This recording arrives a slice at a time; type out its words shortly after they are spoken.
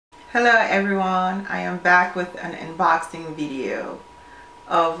Hello everyone, I am back with an unboxing video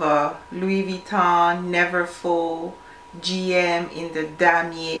of Louis Vuitton NeverFull GM in the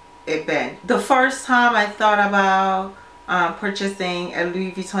Damier Ebene. The first time I thought about purchasing a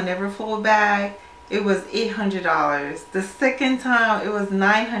Louis Vuitton NeverFull bag, it was $800. The second time it was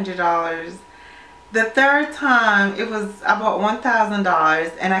 $900. The third time it was about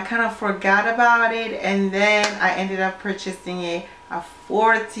 $1,000 and I kind of forgot about it, and then I ended up purchasing it at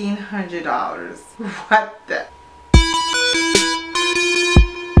 $1,400. What the?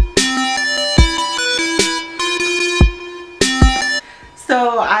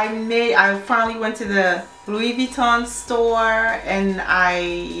 So I finally went to the Louis Vuitton store and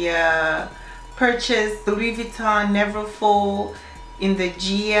I purchased the Louis Vuitton NeverFull in the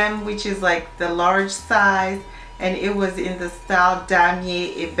GM, which is like the large size, and it was in the style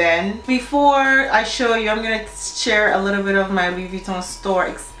Damier Ebene. Before I show you, I'm gonna share a little bit of my Louis Vuitton store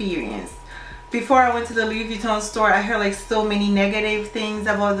experience. Before I went to the Louis Vuitton store, I heard like so many negative things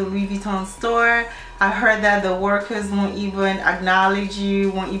about the Louis Vuitton store. I heard that the workers won't even acknowledge you,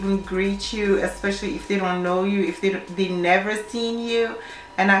 won't even greet you, especially if they don't know you, if they never seen you.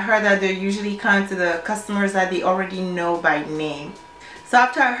 And I heard that they're usually kind to the customers that they already know by name. So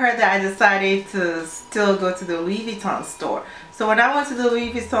after I heard that, I decided to still go to the Louis Vuitton store. So when I went to the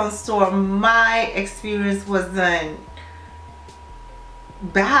Louis Vuitton store, my experience wasn't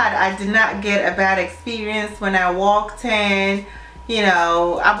bad. I did not get a bad experience. When I walked in, you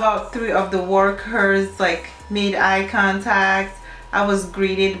know, about 3 of the workers like made eye contact. I was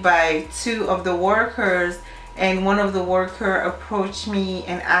greeted by 2 of the workers, and one of the workers approached me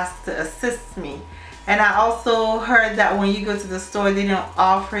and asked to assist me. And I also heard that when you go to the store, they don't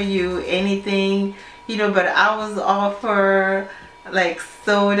offer you anything, you know, but I was offered like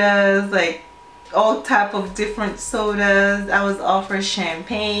sodas, like all type of different sodas. I was offered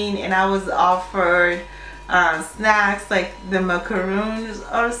champagne, and I was offered snacks like the macaroons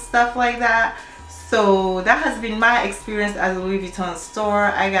or stuff like that. So that has been my experience at the Louis Vuitton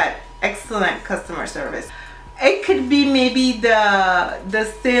store. I got excellent customer service. It could be maybe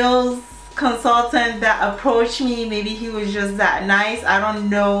the sales consultant that approached me, maybe he was just that nice. I don't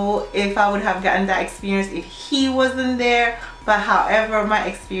know if I would have gotten that experience if he wasn't there, but however, my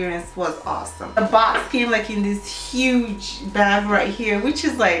experience was awesome. The box came like in this huge bag right here, which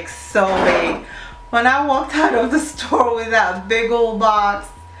is like so big. When I walked out of the store with that big old box,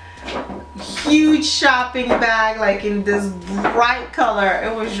 huge shopping bag like in this bright color,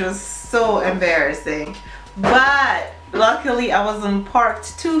 it was just so embarrassing. But luckily I wasn't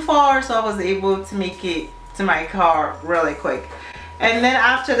parked too far, so I was able to make it to my car really quick. And then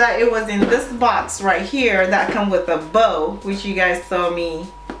after that, it was in this box right here that come with a bow, which you guys saw me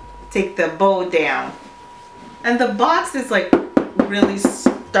take the bow down. And the box is like really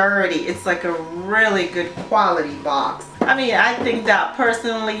sturdy. It's like a really good quality box. I mean, I think that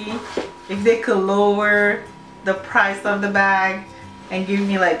personally, if they could lower the price of the bag and give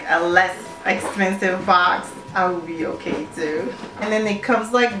me like a less expensive box, I would be okay too. And then it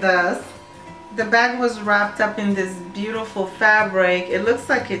comes like this. The bag was wrapped up in this beautiful fabric. It looks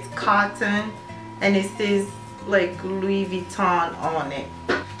like it's cotton, and it says like Louis Vuitton on it.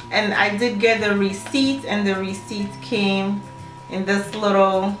 And I did get the receipt, and the receipt came in this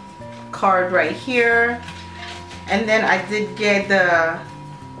little card right here. And then I did get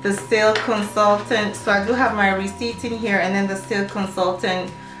the sales consultant, so I do have my receipt in here, and then the sales consultant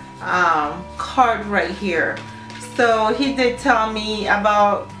card right here. So he did tell me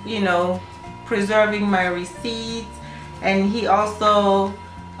about, you know, preserving my receipts, and he also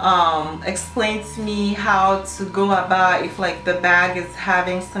explained to me how to go about if like the bag is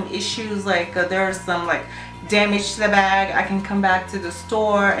having some issues, like there's some like damage to the bag. I can come back to the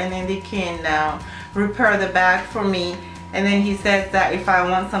store and then they can repair the bag for me. And then he says that if I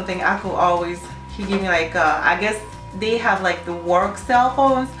want something, I could always, he gave me like I guess they have like the work cell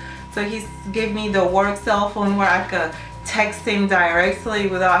phones, so he gave me the work cell phone where I could text him directly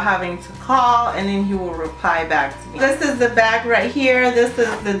without having to call, and then he will reply back to me. This is the bag right here. This is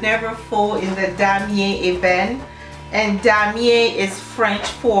the NeverFull in the Damier Ebene, and Damier is French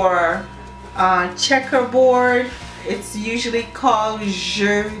for checkerboard. It's usually called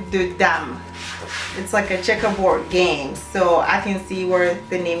jeu de dames. It's like a checkerboard game, so I can see where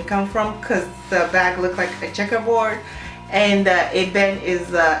the name comes from because the bag looks like a checkerboard, and Ebene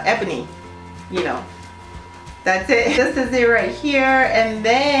is ebony, you know. That's it. This is it right here. And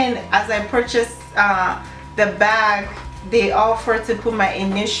then as I purchased the bag, they offered to put my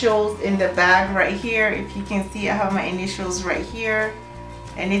initials in the bag right here. If you can see, I have my initials right here,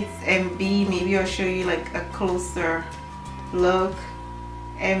 and it's MB. Maybe I'll show you like a closer look.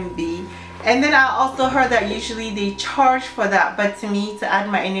 MB. And then I also heard that usually they charge for that, but to me, to add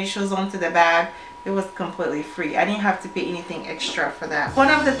my initials onto the bag, it was completely free. I didn't have to pay anything extra for that. One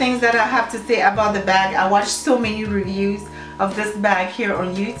of the things that I have to say about the bag, I watched so many reviews of this bag here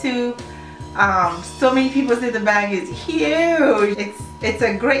on YouTube. So many people say the bag is huge. It's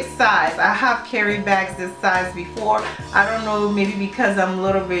a great size. I have carried bags this size before. I don't know, maybe because I'm a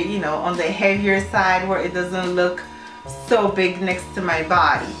little bit, you know, on the heavier side where it doesn't look so big next to my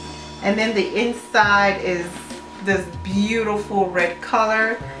body. And then the inside is this beautiful red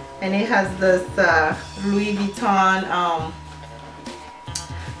color, and it has this Louis Vuitton,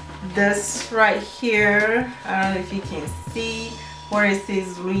 this right here, I don't know if you can see where it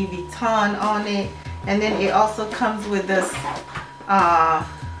says Louis Vuitton on it. And then it also comes with this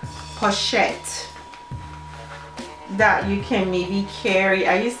pochette that you can maybe carry.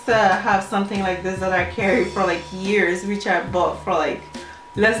 I used to have something like this that I carried for like years, which I bought for like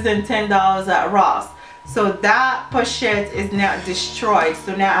less than $10 at Ross. So that pochette is now destroyed,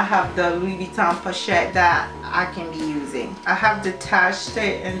 so now I have the Louis Vuitton pochette that I can be using. I have detached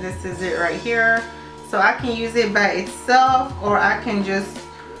it, and this is it right here. So I can use it by itself, or I can just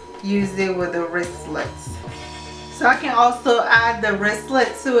use it with the wristlets. So I can also add the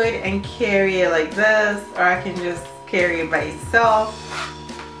wristlet to it and carry it like this, or I can just carry it by itself.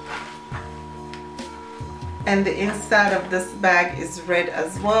 And the inside of this bag is red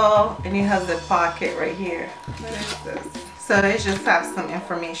as well, and it has a pocket right here. What is this? So it just has some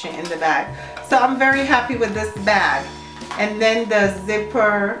information in the bag. So I'm very happy with this bag. And then the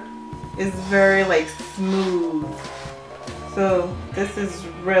zipper is very like smooth, so this is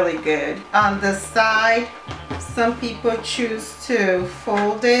really good. On the side, some people choose to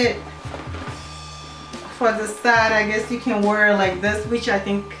fold it. For the side, I guess you can wear it like this, which I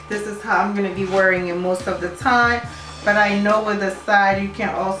think this is how I'm going to be wearing it most of the time. But I know with the side you can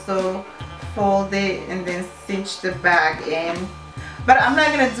also fold it and then cinch the bag in. But I'm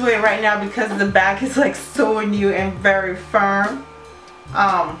not going to do it right now because the bag is like so new and very firm.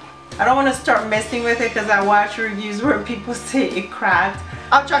 I don't want to start messing with it because I watch reviews where people say it cracked.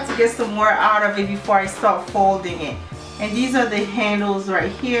 I'll try to get some more out of it before I start folding it. And these are the handles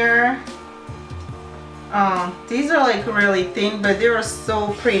right here. These are like really thin, but they are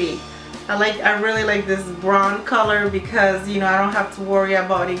so pretty. I really like this brown color because, you know, I don't have to worry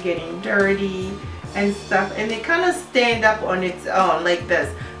about it getting dirty and stuff, and they kind of stand up on its own like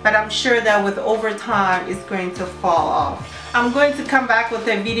this. But I'm sure that with over time it's going to fall off. I'm going to come back with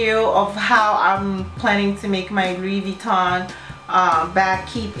a video of how I'm planning to make my Louis Vuitton bag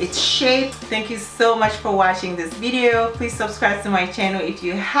keep its shape. Thank you so much for watching this video. Please subscribe to my channel if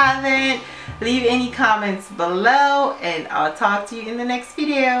you haven't. Leave any comments below, and I'll talk to you in the next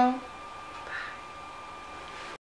video.